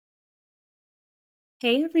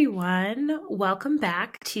Hey everyone, welcome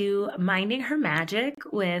back to Minding Her Magic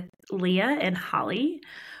with Leah and Holly.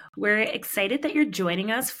 We're excited that you're joining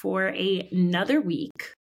us for another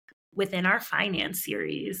week within our finance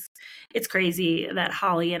series. It's crazy that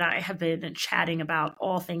Holly and I have been chatting about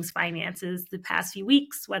all things finances the past few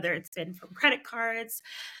weeks, whether it's been from credit cards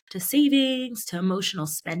to savings to emotional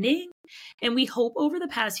spending. And we hope over the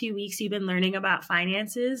past few weeks you've been learning about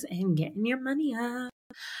finances and getting your money up.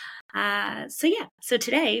 So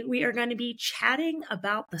today we are going to be chatting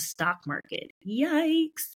about the stock market.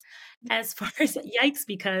 Yikes. As far as yikes,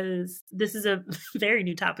 because this is a very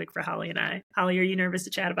new topic for Holly and I. Holly, are you nervous to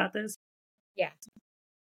chat about this? Yeah,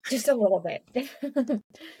 just a little bit.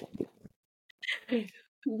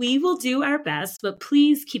 We will do our best, but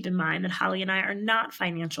please keep in mind that Holly and I are not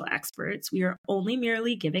financial experts. We are only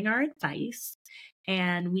merely giving our advice,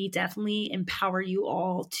 and we definitely empower you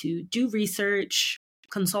all to do research,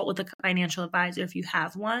 consult with a financial advisor if you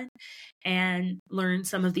have one, and learn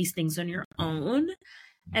some of these things on your own.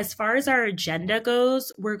 As far as our agenda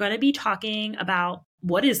goes, we're going to be talking about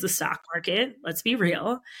what is the stock market? Let's be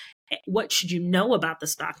real. What should you know about the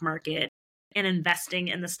stock market and investing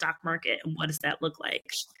in the stock market? And what does that look like?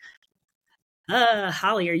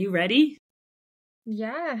 Holly, are you ready?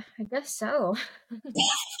 Yeah, I guess so.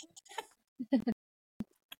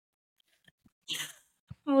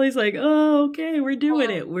 Holly's like, oh, okay, we're doing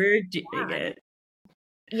Um, it. We're doing yeah, it.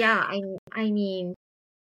 yeah, I mean,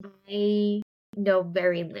 I know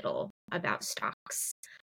very little about stocks.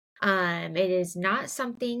 It is not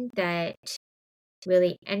something that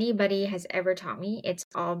really anybody has ever taught me. It's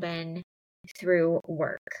all been through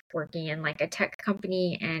working in like a tech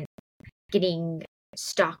company and getting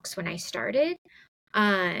stocks when I started.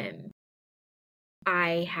 Um,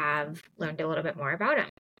 I have learned a little bit more about them,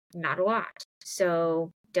 not a lot.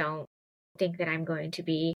 So don't think that I'm going to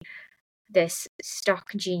be this stock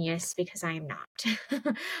genius because I am not.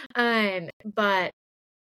 But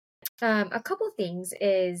a couple things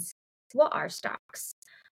is what are stocks?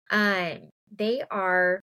 They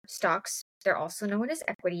are stocks. They're also known as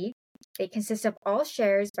equity. They consist of all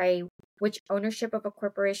shares by which ownership of a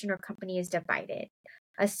corporation or company is divided.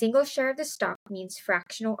 A single share of the stock means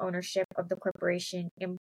fractional ownership of the corporation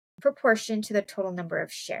in proportion to the total number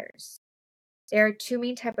of shares. There are two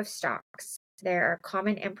main types of stocks. There are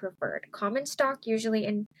common and preferred. Common stock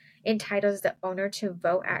usually entitles the owner to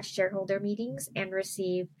vote at shareholder meetings and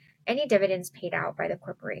receive any dividends paid out by the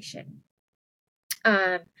corporation.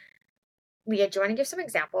 Um, Leah, do you want to give some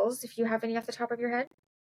examples if you have any off the top of your head?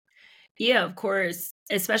 Yeah, of course.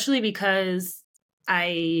 Especially because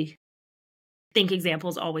I think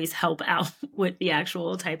examples always help out with the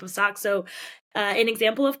actual type of stock. So, an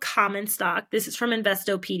example of common stock, this is from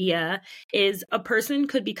Investopedia, is a person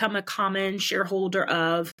could become a common shareholder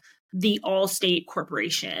of the Allstate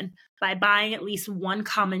Corporation by buying at least one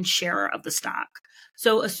common share of the stock.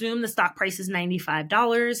 So, assume the stock price is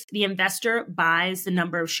 $95. The investor buys the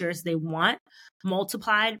number of shares they want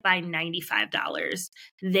multiplied by $95.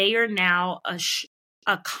 They are now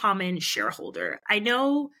a common shareholder. I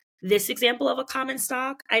know this example of a common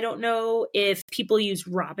stock. I don't know if people use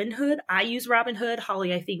Robinhood. I use Robinhood.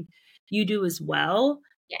 Holly, I think you do as well.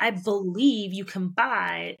 I Yes. believe you can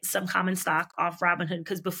buy some common stock off Robinhood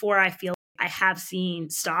because before I feel I have seen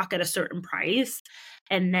stock at a certain price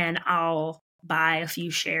and then I'll buy a few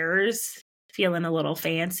shares feeling a little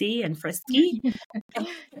fancy and frisky.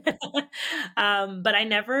 But I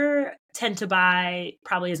never tend to buy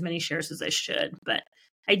probably as many shares as I should. But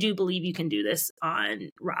I do believe you can do this on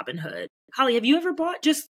Robinhood. Holly, have you ever bought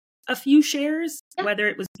just a few shares, Yeah. whether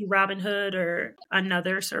it was through Robinhood or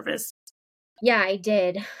another service? Yeah, I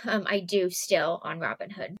did. I do still on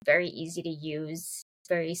Robinhood. Very easy to use,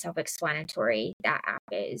 very self-explanatory that app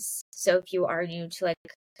is. So if you are new to like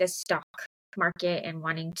the stock market and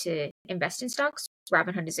wanting to invest in stocks,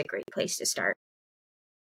 Robinhood is a great place to start.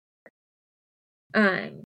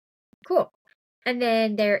 Um, cool. And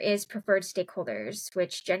then there is preferred stakeholders,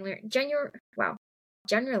 which generally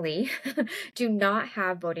do not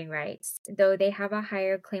have voting rights, though they have a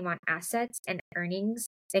higher claim on assets and earnings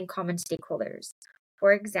than common stakeholders.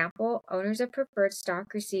 For example, owners of preferred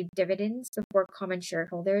stock receive dividends before common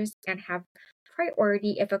shareholders and have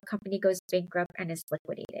priority if a company goes bankrupt and is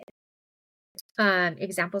liquidated.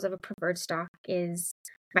 Examples of a preferred stock is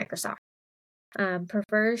Microsoft.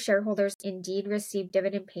 Preferred shareholders indeed receive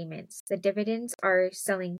dividend payments. The dividends are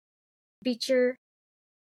selling feature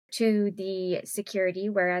to the security,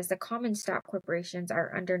 whereas the common stock corporations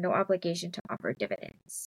are under no obligation to offer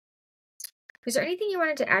dividends. Was there anything you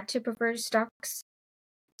wanted to add to preferred stocks,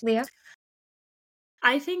 Leah?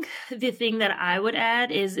 I think the thing that I would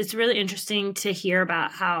add is it's really interesting to hear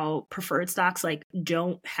about how preferred stocks like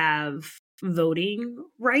don't have voting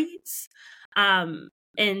rights. Um,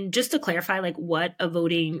 and just to clarify, like what a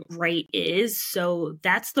voting right is. So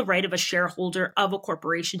that's the right of a shareholder of a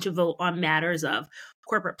corporation to vote on matters of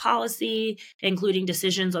corporate policy, including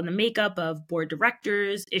decisions on the makeup of board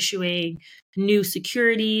directors, issuing new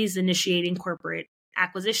securities, initiating corporate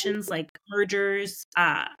acquisitions like mergers,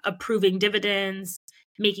 approving dividends,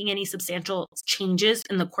 making any substantial changes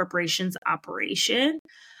in the corporation's operation.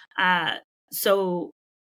 Uh, so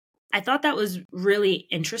I thought that was really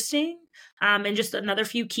interesting. And just another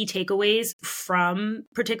few key takeaways from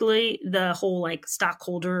particularly the whole like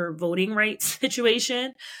stockholder voting rights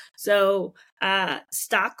situation. So,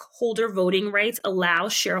 stockholder voting rights allow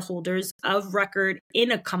shareholders of record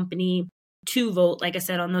in a company to vote, like I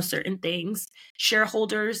said, on those certain things.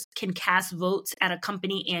 Shareholders can cast votes at a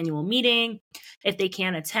company annual meeting. If they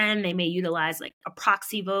can't attend, they may utilize like a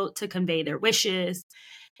proxy vote to convey their wishes.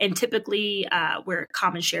 And typically, where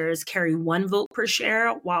common shares carry one vote per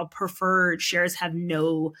share, while preferred shares have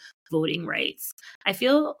no voting rights. I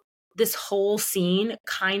feel this whole scene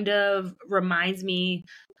kind of reminds me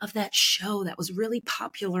of that show that was really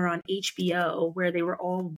popular on HBO where they were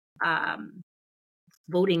all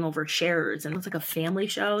voting over shares, and it was like a family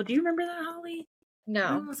show. Do you remember that, Holly?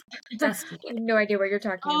 No. When was that? No idea what you're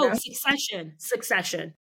talking Oh, about. Succession.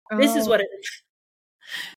 This is Oh, what it is.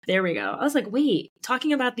 There we go. I was like, wait,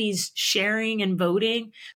 talking about these sharing and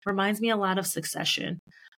voting reminds me a lot of Succession.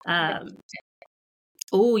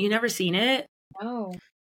 Oh, you never seen it? no.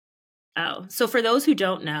 Oh, so for those who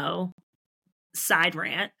don't know, side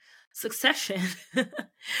rant, Succession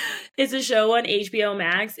is a show on HBO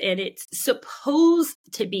Max, and it's supposed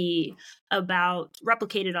to be about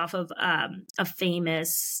replicated off of a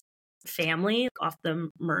famous family, off the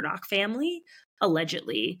Murdoch family,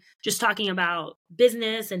 allegedly. Just talking about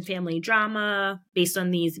business and family drama based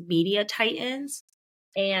on these media titans.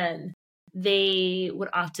 And they would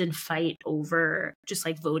often fight over just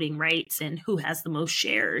like voting rights and who has the most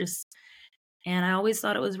shares. And I always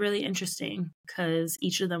thought it was really interesting because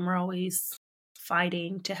each of them were always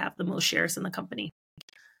fighting to have the most shares in the company.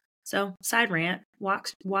 So, side rant,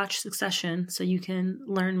 watch Succession so you can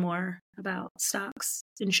learn more about stocks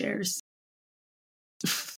and shares.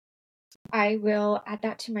 I will add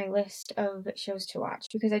that to my list of shows to watch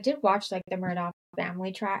because I did watch like the Murdoch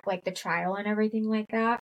family track, like the trial and everything like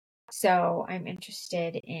that. So I'm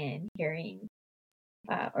interested in hearing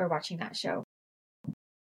or watching that show.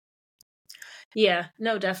 Yeah,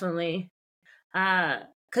 no, definitely.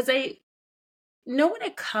 Because I know when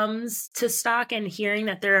it comes to stock and hearing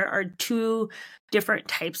that there are two different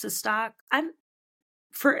types of stock,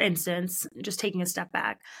 for instance, just taking a step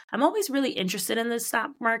back, I'm always really interested in the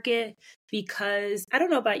stock market because I don't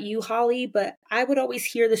know about you, Holly, but I would always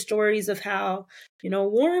hear the stories of how,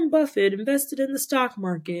 Warren Buffett invested in the stock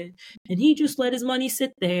market and he just let his money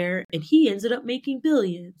sit there and he ended up making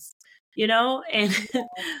billions, and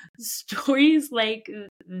stories like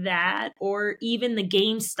that, or even the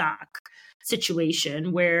GameStop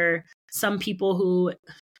situation where some people who,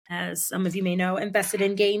 as some of you may know, invested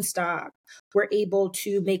in GameStop were able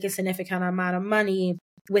to make a significant amount of money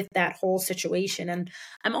with that whole situation. And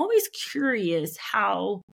I'm always curious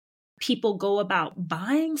how people go about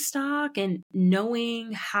buying stock and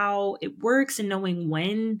knowing how it works and knowing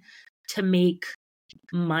when to make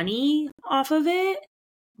money off of it.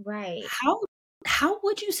 Right. How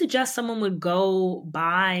would you suggest someone would go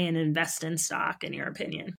buy and invest in stock, in your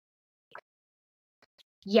opinion?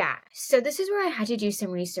 Yeah. So this is where I had to do some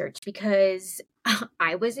research because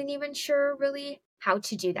I wasn't even sure really how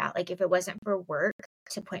to do that. Like if it wasn't for work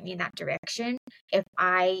to point me in that direction, if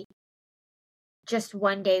I just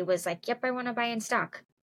one day was like, yep, I want to buy in stock,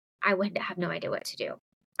 I would have no idea what to do.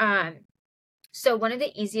 Um, so one of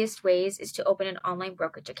the easiest ways is to open an online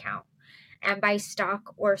brokerage account and buy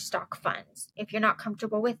stock or stock funds. If you're not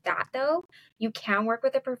comfortable with that though, you can work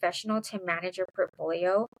with a professional to manage your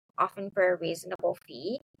portfolio, often for a reasonable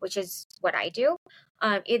fee, which is what I do.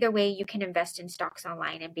 Either way, you can invest in stocks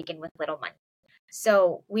online and begin with little money.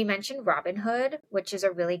 So we mentioned Robinhood, which is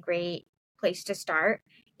a really great place to start.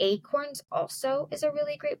 Acorns also is a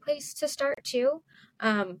really great place to start too.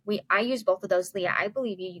 I use both of those, Leah. I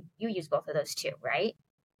believe you use both of those too, right?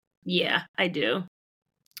 Yeah, I do.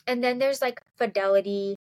 And then there's like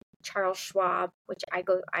Fidelity, Charles Schwab, which I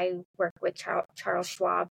work with Charles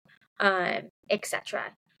Schwab,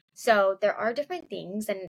 etc. So there are different things,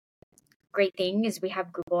 and great thing is we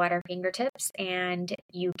have Google at our fingertips, and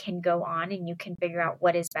you can go on and you can figure out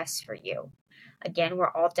what is best for you. Again, we're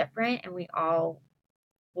all different, and we all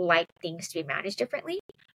like things to be managed differently.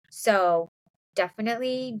 So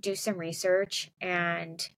definitely do some research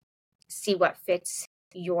and see what fits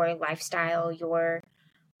your lifestyle,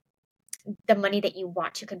 the money that you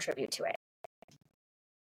want to contribute to it.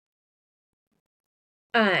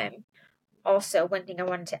 Also, one thing I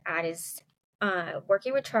wanted to add is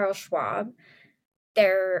working with Charles Schwab,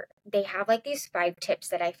 they have like these 5 tips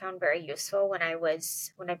that I found very useful when I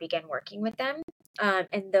began working with them.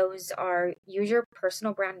 And those are: use your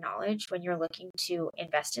personal brand knowledge when you're looking to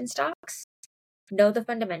invest in stocks, know the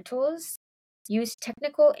fundamentals, use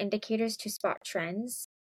technical indicators to spot trends,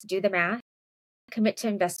 do the math, commit to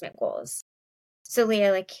investment goals. So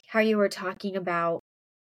Leah, like how you were talking about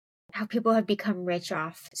how people have become rich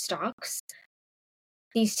off stocks,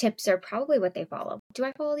 these tips are probably what they follow. Do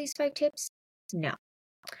I follow these 5 tips? No.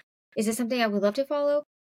 Is it something I would love to follow?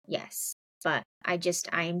 Yes. But I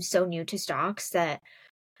am so new to stocks that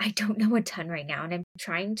I don't know a ton right now. And I'm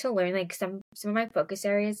trying to learn like some of my focus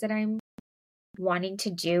areas that I'm wanting to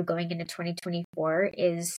do going into 2024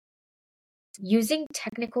 is using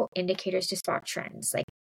technical indicators to spot trends. Like,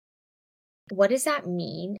 what does that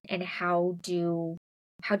mean? And how do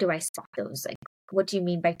I spot those? Like, what do you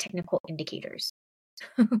mean by technical indicators?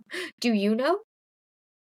 Do you know?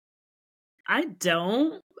 I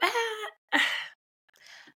don't.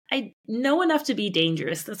 I know enough to be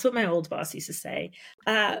dangerous. That's what my old boss used to say.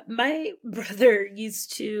 My brother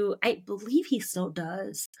used to, I believe he still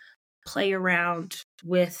does, play around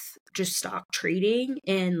with just stock trading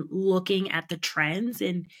and looking at the trends.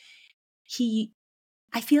 And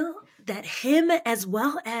I feel that him, as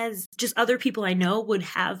well as just other people I know, would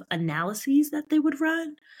have analyses that they would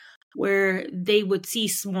run where they would see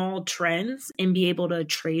small trends and be able to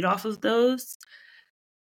trade off of those.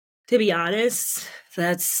 To be honest,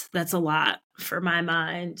 that's a lot for my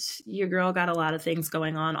mind. Your girl got a lot of things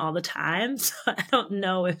going on all the time, so I don't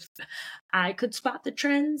know if I could spot the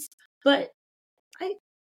trends, but I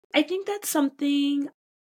I think that's something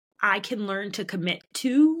I can learn to commit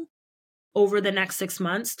to over the next 6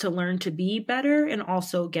 months to learn to be better and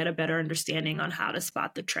also get a better understanding on how to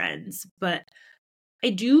spot the trends. But I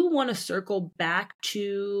do want to circle back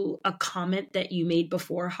to a comment that you made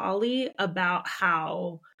before, Holly, about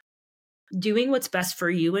how doing what's best for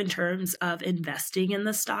you in terms of investing in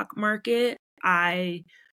the stock market. I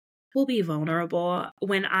will be vulnerable.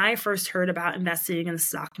 When I first heard about investing in the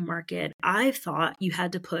stock market, I thought you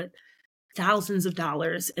had to put thousands of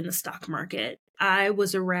dollars in the stock market. I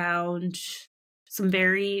was around some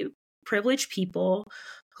very privileged people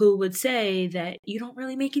who would say that you don't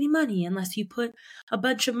really make any money unless you put a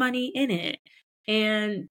bunch of money in it.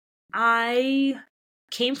 And I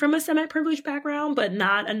came from a semi-privileged background, but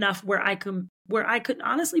not enough where I could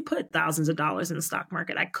honestly put thousands of dollars in the stock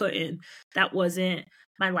market. I couldn't. That wasn't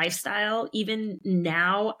my lifestyle. Even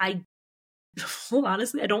now, well,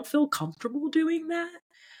 honestly, I don't feel comfortable doing that.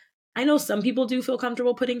 I know some people do feel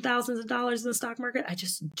comfortable putting thousands of dollars in the stock market. I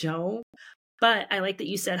just don't. But I like that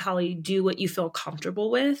you said, Holly, do what you feel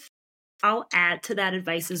comfortable with. I'll add to that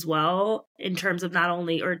advice as well in terms of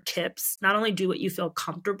tips, not only do what you feel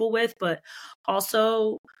comfortable with, but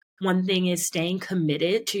also one thing is staying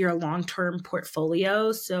committed to your long-term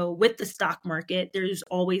portfolio. So with the stock market, there's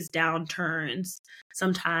always downturns.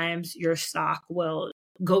 Sometimes your stock will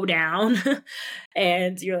go down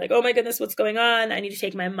and you're like, oh my goodness, what's going on? I need to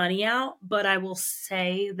take my money out. But I will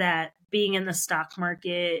say that being in the stock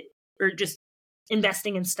market or just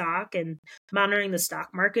investing in stock and monitoring the stock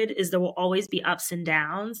market is there will always be ups and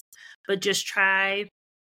downs, but just try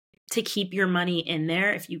to keep your money in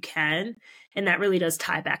there if you can. And that really does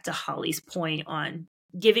tie back to Holly's point on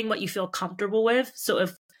giving what you feel comfortable with. So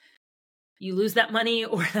if you lose that money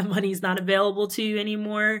or that money's not available to you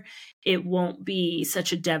anymore, it won't be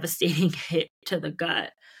such a devastating hit to the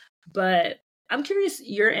gut. But I'm curious,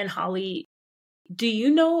 Holly, do you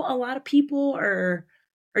know a lot of people or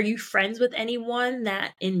are you friends with anyone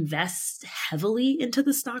that invests heavily into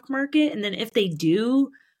the stock market? And then if they do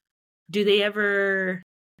they ever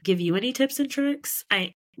give you any tips and tricks?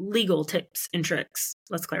 Legal tips and tricks.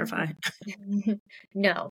 Let's clarify.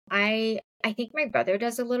 No. I think my brother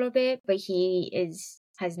does a little bit, but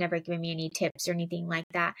has never given me any tips or anything like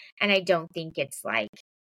that. And I don't think it's like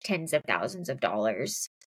tens of thousands of dollars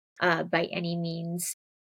by any means.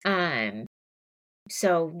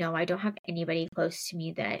 So no, I don't have anybody close to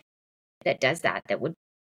me that does that would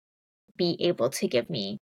be able to give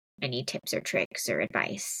me any tips or tricks or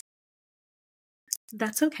advice.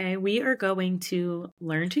 That's okay. We are going to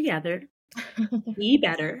learn together, be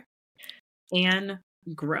better, and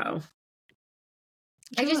grow.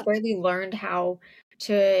 I just barely learned how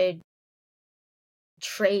to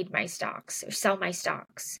trade my stocks or sell my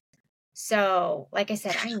stocks. So, like I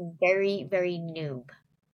said, I'm very, very noob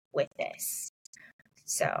with this.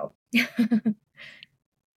 So,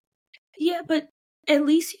 Yeah, but at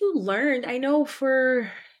least you learned. I know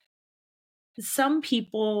for some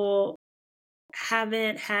people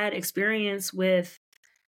haven't had experience with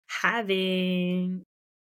having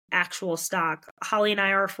actual stock. Holly and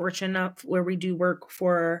I are fortunate enough where we do work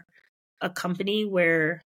for a company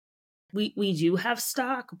where we do have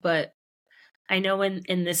stock, but I know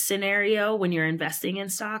in this scenario, when you're investing in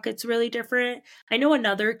stock, it's really different. I know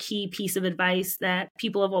another key piece of advice that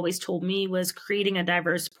people have always told me was creating a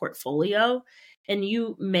diverse portfolio. And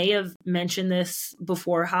you may have mentioned this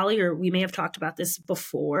before, Holly, or we may have talked about this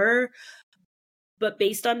before. But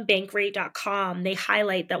based on bankrate.com, they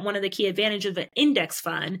highlight that one of the key advantages of an index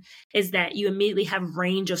fund is that you immediately have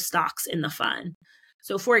range of stocks in the fund.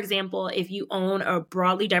 So for example, if you own a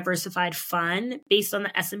broadly diversified fund based on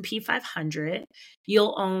the S&P 500,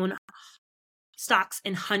 you'll own stocks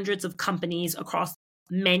in hundreds of companies across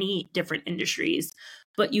many different industries,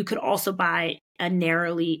 but you could also buy a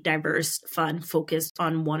narrowly diverse fund focused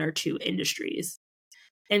on one or two industries.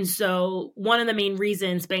 And so one of the main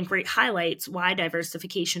reasons Bankrate highlights why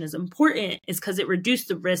diversification is important is because it reduces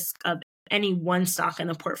the risk of any one stock in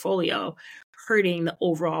the portfolio hurting the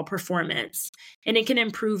overall performance, and it can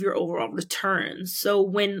improve your overall returns. So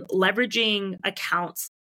when leveraging accounts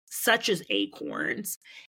such as Acorns,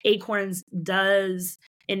 Acorns does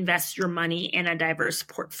invest your money in a diverse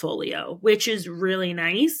portfolio, which is really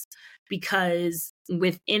nice because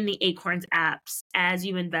within the Acorns apps, as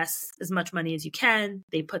you invest as much money as you can,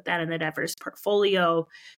 they put that in the diverse portfolio.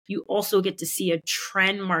 You also get to see a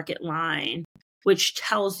trend market line, which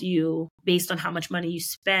tells you based on how much money you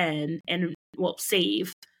spend and will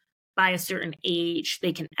save by a certain age,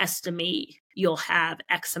 they can estimate you'll have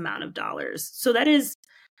X amount of dollars. So that is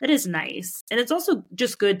nice. And it's also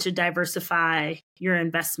just good to diversify your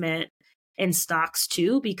investment in stocks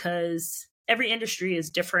too, because every industry is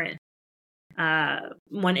different.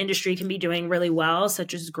 One industry can be doing really well,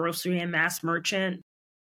 such as grocery and mass merchant,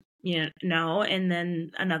 and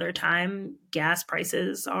then another time gas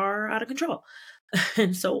prices are out of control.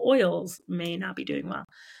 And so oils may not be doing well.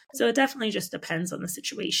 So it definitely just depends on the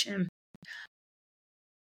situation.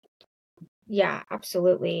 yeah,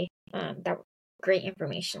 absolutely. That great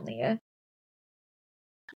information, Leah.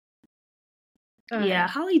 Yeah,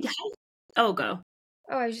 Holly. Oh, go.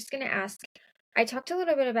 Oh, I was just gonna ask. I talked a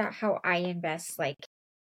little bit about how I invest. Like,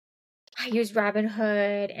 I use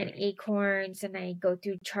Robinhood and Acorns, and I go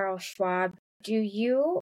through Charles Schwab. Do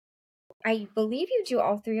you? I believe you do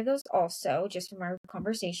all three of those also, just from our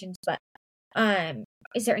conversations. But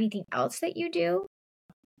is there anything else that you do?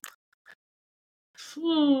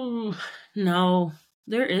 No,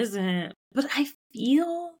 there isn't. But I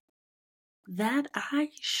feel that I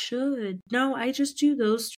should. No, I just do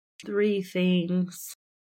those three things.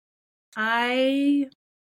 I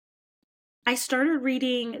started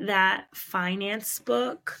reading that finance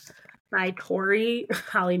book by Tori.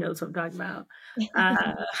 Holly knows what I'm talking about.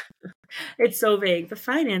 Uh, it's so vague. The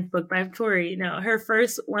finance book by Tori. No, her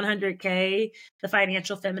first 100K, the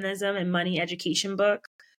financial feminism and money education book.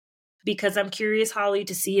 Because I'm curious, Holly,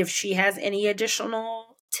 to see if she has any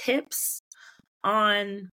additional tips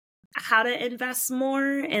on how to invest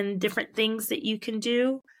more and different things that you can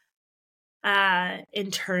do in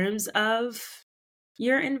terms of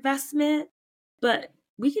your investment. But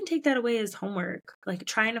we can take that away as homework, like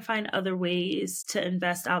trying to find other ways to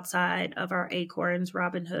invest outside of our Acorns,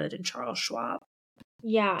 Robinhood, and Charles Schwab.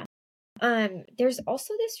 Yeah. There's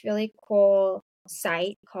also this really cool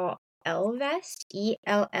site called Ellevest,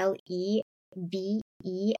 Ellevest,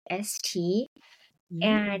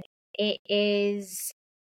 and it is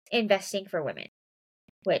investing for women,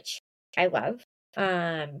 which I love.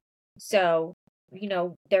 So,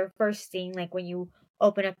 their first thing, like when you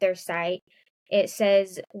open up their site, it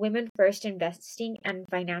says women first investing and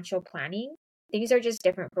financial planning. Things are just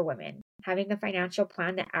different for women. Having a financial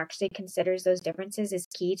plan that actually considers those differences is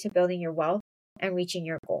key to building your wealth and reaching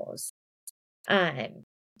your goals.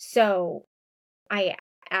 So I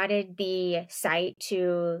added the site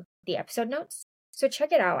to the episode notes. So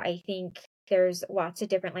check it out. I think there's lots of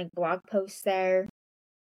different like blog posts there.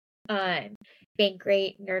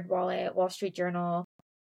 Bankrate, NerdWallet, Wall Street Journal,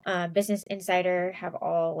 Business Insider have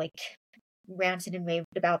all like ranted and raved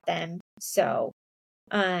about them. So,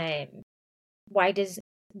 why does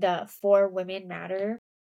the For Women matter?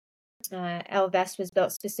 Ellevest was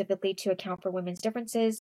built specifically to account for women's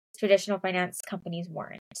differences. Traditional finance companies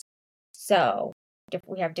weren't. So,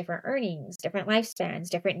 we have different earnings, different lifespans,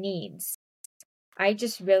 different needs. I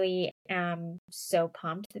just really am so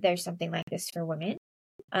pumped that there's something like this for women.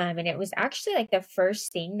 And it was actually like the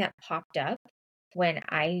first thing that popped up when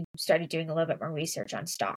I started doing a little bit more research on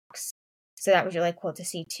stocks. So that was really cool to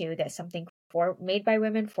see too, that something made by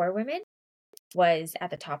women for women was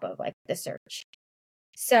at the top of like the search.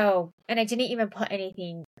 So, and I didn't even put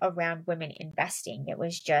anything around women investing. It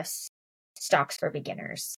was just stocks for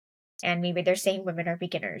beginners. And maybe they're saying women are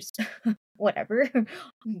beginners. Whatever.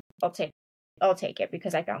 I'll take I'll take it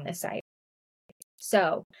because I found this site.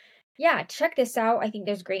 So, yeah, check this out. I think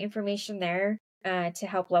there's great information there to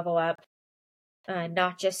help level up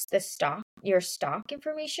not just your stock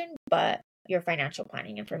information, but your financial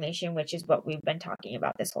planning information, which is what we've been talking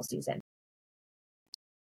about this whole season.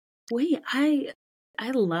 Wait, I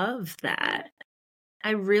love that.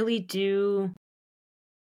 I really do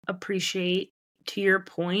appreciate, to your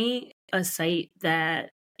point, a site that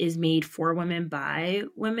is made for women by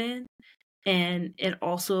women. And it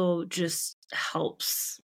also just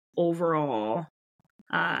helps overall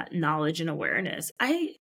knowledge and awareness.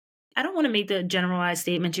 I don't want to make the generalized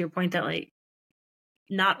statement to your point that like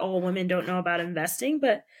not all women don't know about investing,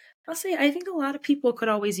 but I'll say I think a lot of people could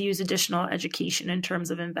always use additional education in terms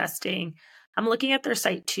of investing. I'm looking at their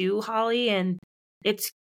site too, Holly, and it's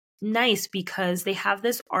nice because they have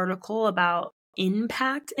this article about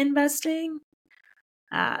impact investing.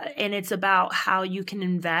 And it's about how you can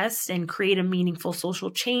invest and create a meaningful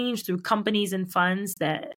social change through companies and funds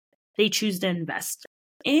that they choose to invest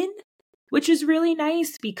in, which is really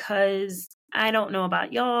nice because I don't know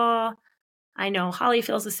about y'all. I know Holly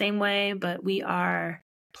feels the same way, but we are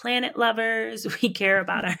planet lovers. We care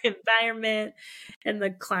about our environment and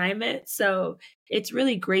the climate. So it's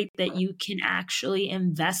really great that you can actually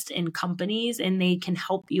invest in companies and they can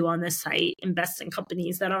help you on this site invest in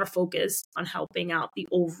companies that are focused on helping out the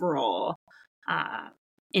overall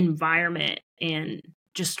environment and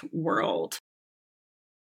just world.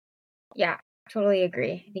 Yeah, totally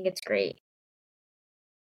agree. I think it's great.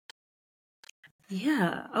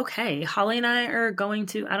 Yeah. Okay. Holly and I are going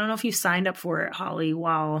to, I don't know if you signed up for it, Holly,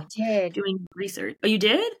 while doing research. Oh, you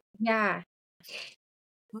did? Yeah.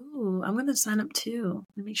 Oh, I'm going to sign up too.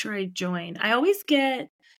 Let me make sure I join.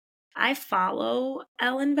 I follow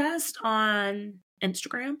Ellinvest on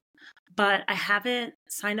Instagram, but I haven't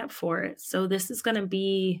signed up for it. So this is going to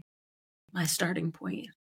be my starting point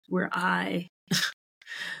where I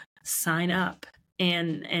sign up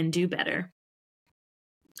and do better.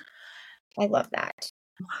 I love that.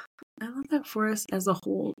 I love that for us as a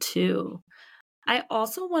whole too. I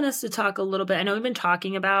also want us to talk a little bit. I know we've been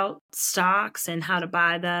talking about stocks and how to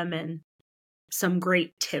buy them and some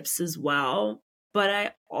great tips as well. But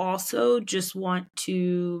I also just want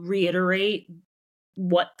to reiterate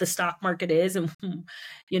what the stock market is. And,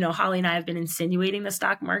 Holly and I have been insinuating the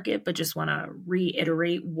stock market, but just want to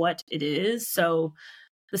reiterate what it is. So,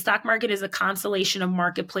 the stock market is a constellation of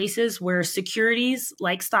marketplaces where securities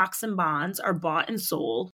like stocks and bonds are bought and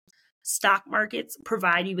sold. Stock markets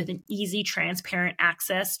provide you with an easy, transparent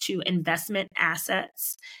access to investment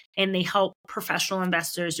assets, and they help professional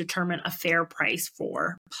investors determine a fair price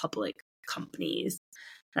for public companies.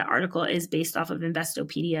 That article is based off of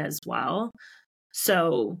Investopedia as well.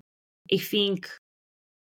 So I think,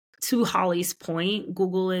 to Holly's point,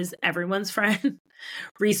 Google is everyone's friend.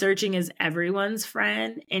 Researching is everyone's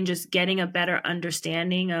friend, and just getting a better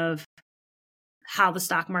understanding of how the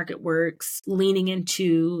stock market works, leaning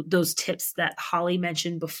into those tips that Holly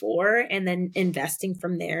mentioned before, and then investing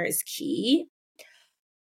from there is key.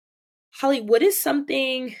 Holly, what is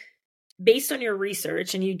something, based on your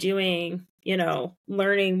research and you doing,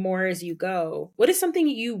 learning more as you go, what is something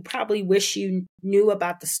you probably wish you knew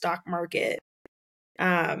about the stock market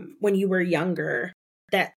when you were younger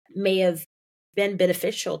that may have been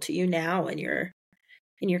beneficial to you now in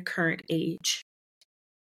your current age?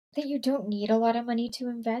 That you don't need a lot of money to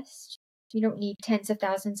invest. You don't need tens of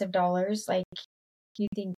thousands of dollars. Like, you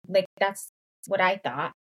think, like, that's what I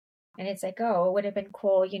thought. And it's like, oh, it would have been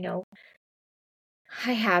cool,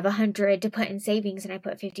 I have 100 to put in savings and I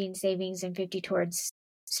put 50 in savings and 50 towards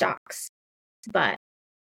stocks. But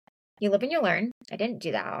you live and you learn. I didn't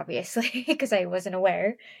do that, obviously, because I wasn't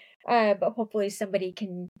aware. But hopefully somebody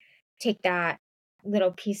can take that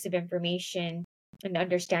little piece of information and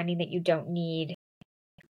understanding that you don't need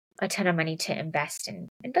a ton of money to invest and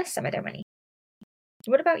invest some of their money.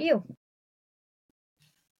 What about you?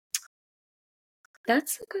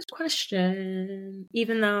 That's a good question.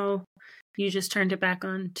 Even though you just turned it back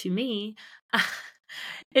on to me.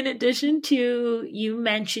 In addition to you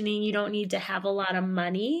mentioning you don't need to have a lot of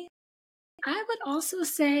money, I would also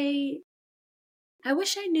say I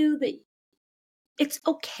wish I knew that it's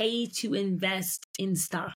okay to invest in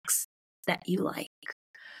stocks that you like.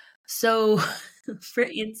 So, for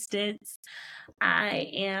instance, I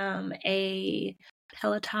am a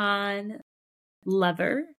Peloton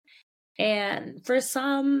lover, and for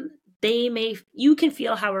some, you can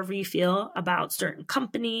feel however you feel about certain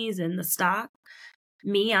companies and the stock.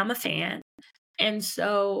 Me, I'm a fan. And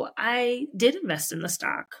so I did invest in the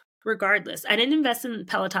stock regardless. I didn't invest in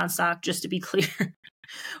Peloton stock, just to be clear,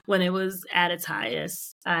 when it was at its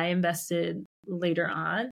highest. I invested later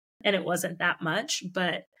on and it wasn't that much.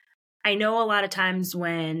 But I know a lot of times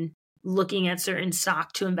when looking at certain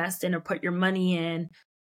stock to invest in or put your money in,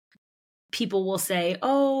 people will say,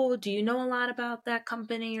 "Oh, do you know a lot about that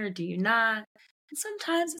company or do you not?" And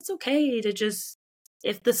sometimes it's okay to just,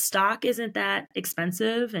 if the stock isn't that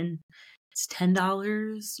expensive and it's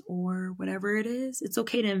 $10 or whatever it is, it's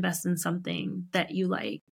okay to invest in something that you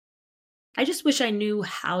like. I just wish I knew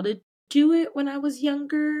how to do it when I was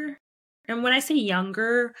younger. And when I say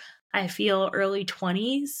younger, I feel early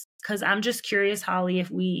 20s, because I'm just curious, Holly, if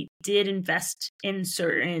we did invest in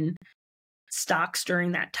certain stocks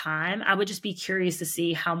during that time, I would just be curious to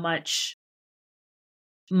see how much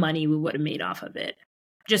money we would have made off of it.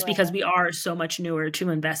 Just Right. because we are so much newer to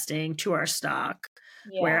investing to our stock,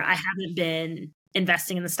 where Yeah. I haven't been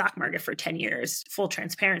investing in the stock market for 10 years. Full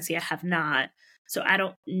transparency, I have not. So I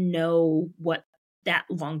don't know what that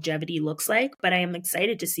longevity looks like, but I am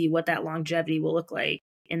excited to see what that longevity will look like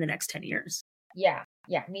in the next 10 years. Yeah.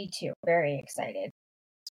 Yeah. Me too. Very excited.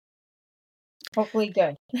 Hopefully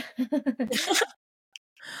good.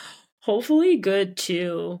 Hopefully good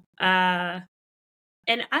too. And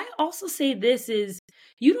I also say this is,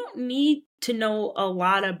 you don't need to know a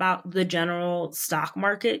lot about the general stock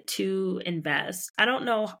market to invest. I don't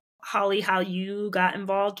know, Holly, how you got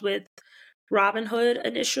involved with Robinhood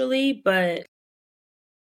initially, but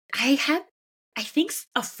I think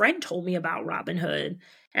a friend told me about Robinhood,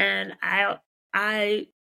 and I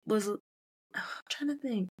was I'm trying to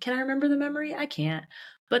think. Can I remember the memory? I can't.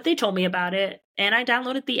 But they told me about it, and I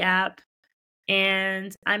downloaded the app,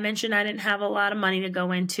 and I mentioned I didn't have a lot of money to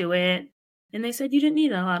go into it. And they said, "You didn't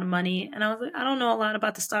need a lot of money." And I was like, "I don't know a lot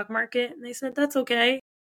about the stock market." And they said, "That's okay.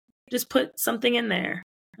 Just put something in there."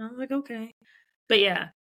 And I was like, "Okay." But yeah,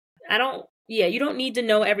 you don't need to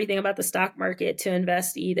know everything about the stock market to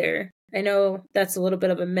invest either. I know that's a little bit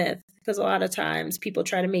of a myth, because a lot of times people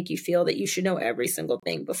try to make you feel that you should know every single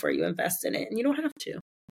thing before you invest in it, and you don't have to.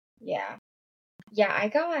 Yeah. Yeah. I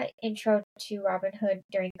got intro to Robinhood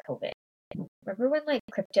during COVID. Remember when like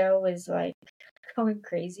crypto was like going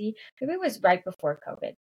crazy? Maybe it was right before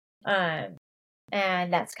COVID. Um,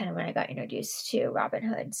 and that's kind of when I got introduced to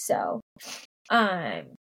Robinhood. So,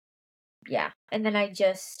 um, yeah. And then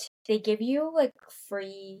they give you like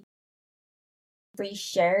free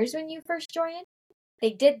shares when you first join.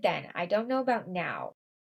 They did then. I don't know about now.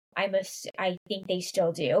 I think they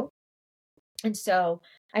still do. And so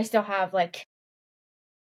I still have like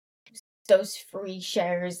those free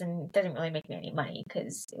shares, and it doesn't really make me any money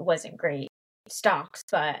because it wasn't great stocks,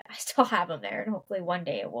 but I still have them there, and hopefully one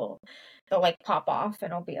day they'll like pop off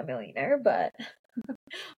and I'll be a millionaire, but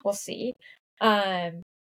we'll see. Um,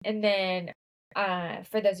 and then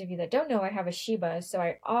for those of you that don't know, I have a Shiba, so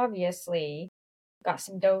I obviously got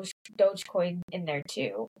some Dogecoin in there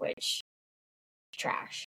too, which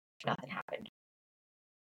trash. Nothing happened.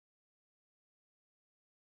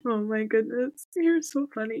 Oh my goodness. You're so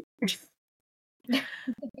funny.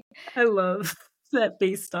 I love that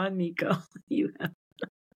based on Nico. You have,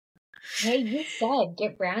 Hey, you said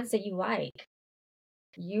get brands that you like.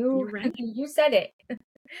 you're You right. you said it,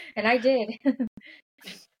 and I did.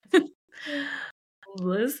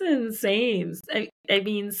 Listen, same. I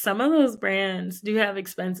mean, some of those brands do have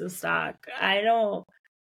expensive stock. I don't.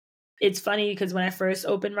 It's funny because when I first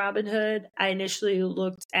opened Robinhood, I initially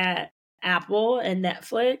looked at Apple and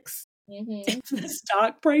Netflix, Mm-hmm. the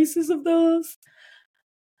stock prices of those.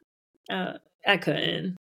 I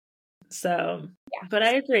couldn't. So, Yeah. but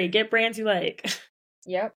I agree. Get brands you like.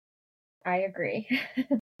 Yep. I agree.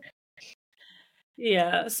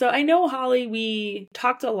 Yeah. So I know, Holly, we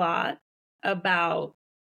talked a lot about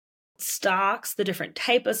stocks, the different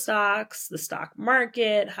type of stocks, the stock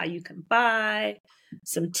market, how you can buy,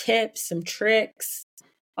 some tips, some tricks.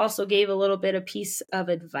 Also gave a little bit of piece of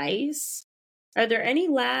advice. Are there any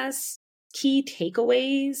last key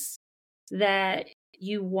takeaways that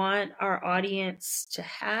you want our audience to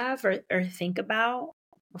have or think about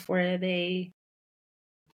before they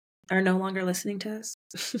are no longer listening to us?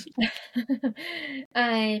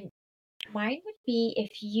 um, Mine would be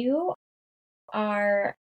if you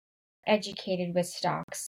are educated with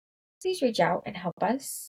stocks, please reach out and help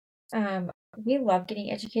us. We love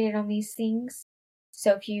getting educated on these things.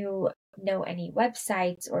 So if you know any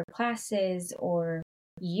websites or classes or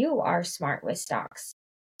you are smart with stocks,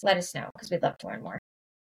 let us know because we'd love to learn more.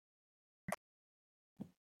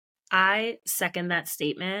 I second that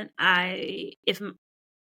statement. I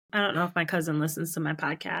don't know if my cousin listens to my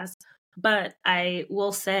podcast, but I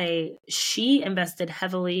will say she invested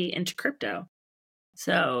heavily into crypto.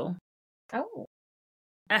 So Oh,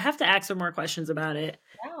 I have to ask her more questions about it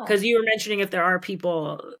yeah. because you were mentioning if there are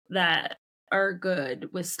people that are good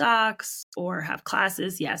with stocks or have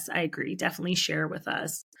classes. Yes, I agree. Definitely share with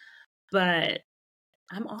us. But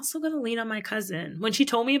I'm also going to lean on my cousin. When she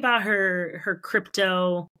told me about her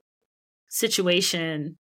crypto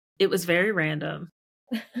situation, it was very random.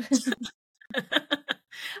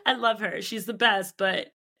 I love her. She's the best, but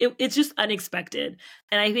it's just unexpected.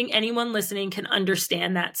 And I think anyone listening can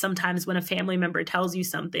understand that sometimes when a family member tells you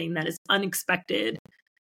something that is unexpected,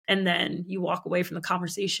 and then you walk away from the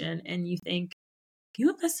conversation and you think, you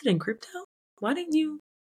invested in crypto? Why didn't you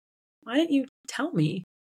tell me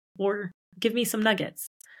or give me some nuggets?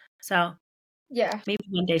 So Yeah, maybe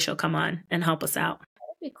one day she'll come on and help us out.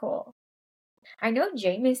 that'd be cool. I know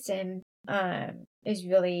Jameson is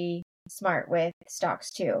really smart with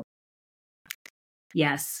stocks too.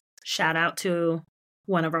 Yes. Shout out to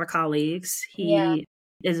one of our colleagues. Yeah. He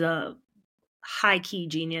is a high key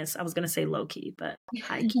genius. I was going to say low key, but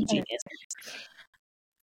high key genius.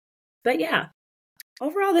 But yeah,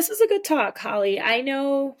 overall, this was a good talk, Holly. I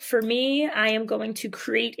know for me, I am going to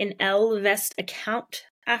create an Ellevest account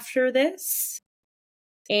after this.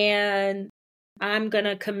 And I'm going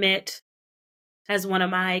to commit as one of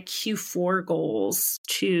my Q4 goals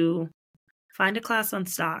to find a class on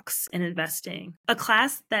stocks and investing, a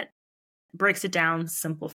class that breaks it down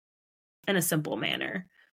in a simple manner.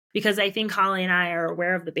 Because I think Holly and I are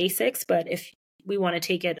aware of the basics, but if we want to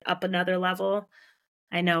take it up another level,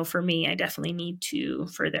 I know for me, I definitely need to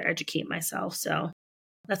further educate myself. So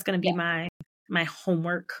that's going to be my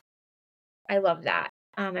homework. I love that.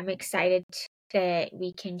 I'm excited that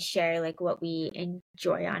we can share like what we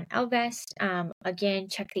enjoy on Ellevest. Again,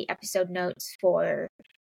 check the episode notes for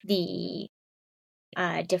the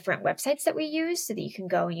different websites that we use so that you can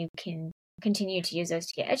go and you can continue to use those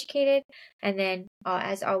to get educated. And then,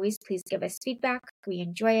 as always, please give us feedback. We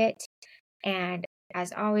enjoy it. And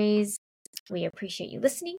as always, we appreciate you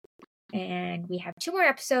listening. And we have 2 more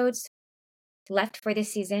episodes left for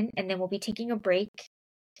this season. And then we'll be taking a break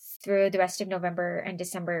through the rest of November and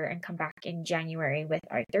December and come back in January with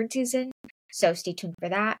our 3rd season. So stay tuned for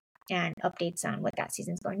that and updates on what that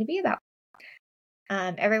season's going to be about.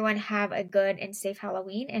 Everyone have a good and safe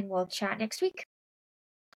Halloween, and we'll chat next week.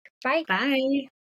 Bye. Bye.